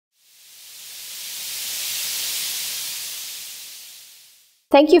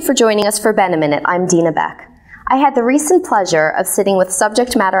Thank you for joining us for Ben a Minute. I'm Dina Beck. I had the recent pleasure of sitting with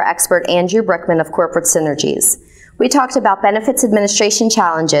subject matter expert Andrew Brickman of Corporate Synergies. We talked about benefits administration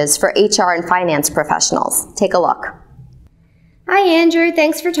challenges for HR and finance professionals. Take a look. Hi Andrew,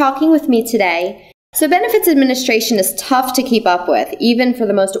 thanks for talking with me today. So benefits administration is tough to keep up with, even for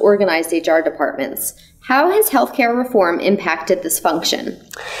the most organized HR departments. How has healthcare reform impacted this function?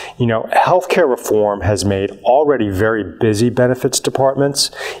 You know, healthcare reform has made already very busy benefits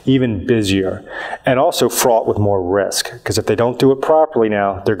departments even busier and also fraught with more risk, because if they don't do it properly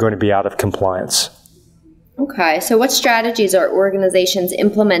now, they're going to be out of compliance. Okay, so what strategies are organizations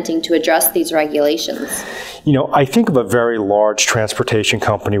implementing to address these regulations? You know, I think of a very large transportation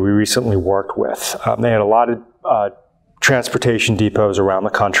company we recently worked with. They had a lot of transportation depots around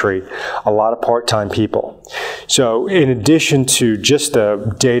the country, a lot of part-time people. So in addition to just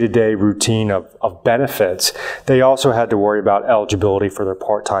the day-to-day routine of benefits, they also had to worry about eligibility for their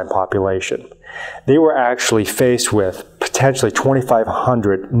part-time population. They were actually faced with potentially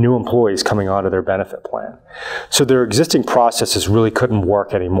 2,500 new employees coming onto their benefit plan. So their existing processes really couldn't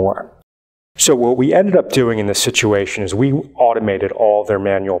work anymore. So what we ended up doing in this situation is we automated all their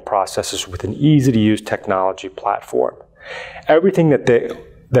manual processes with an easy-to-use technology platform. Everything that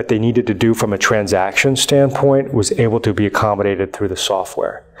they needed to do from a transaction standpoint was able to be accommodated through the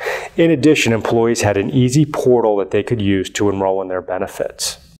software. In addition, employees had an easy portal that they could use to enroll in their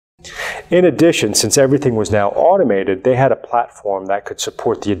benefits. In addition, since everything was now automated, they had a platform that could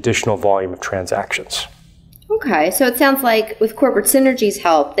support the additional volume of transactions. Okay, so it sounds like with Corporate Synergies'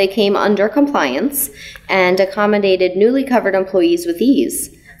 help, they came under compliance and accommodated newly covered employees with ease.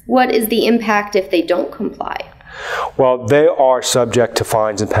 What is the impact if they don't comply? Well, they are subject to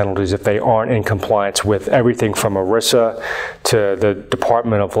fines and penalties if they aren't in compliance with everything from ERISA to the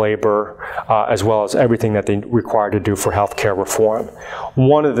Department of Labor, as well as everything that they require to do for healthcare reform.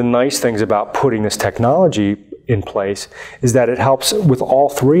 One of the nice things about putting this technology in place is that it helps with all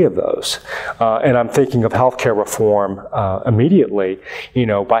three of those. And I'm thinking of healthcare reform immediately. You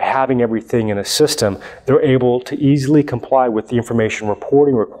know, by having everything in a system, they're able to easily comply with the information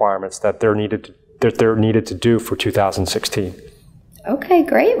reporting requirements that they're needed to do for 2016. Okay,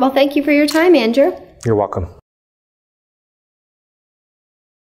 great. Well, thank you for your time, Andrew. You're welcome.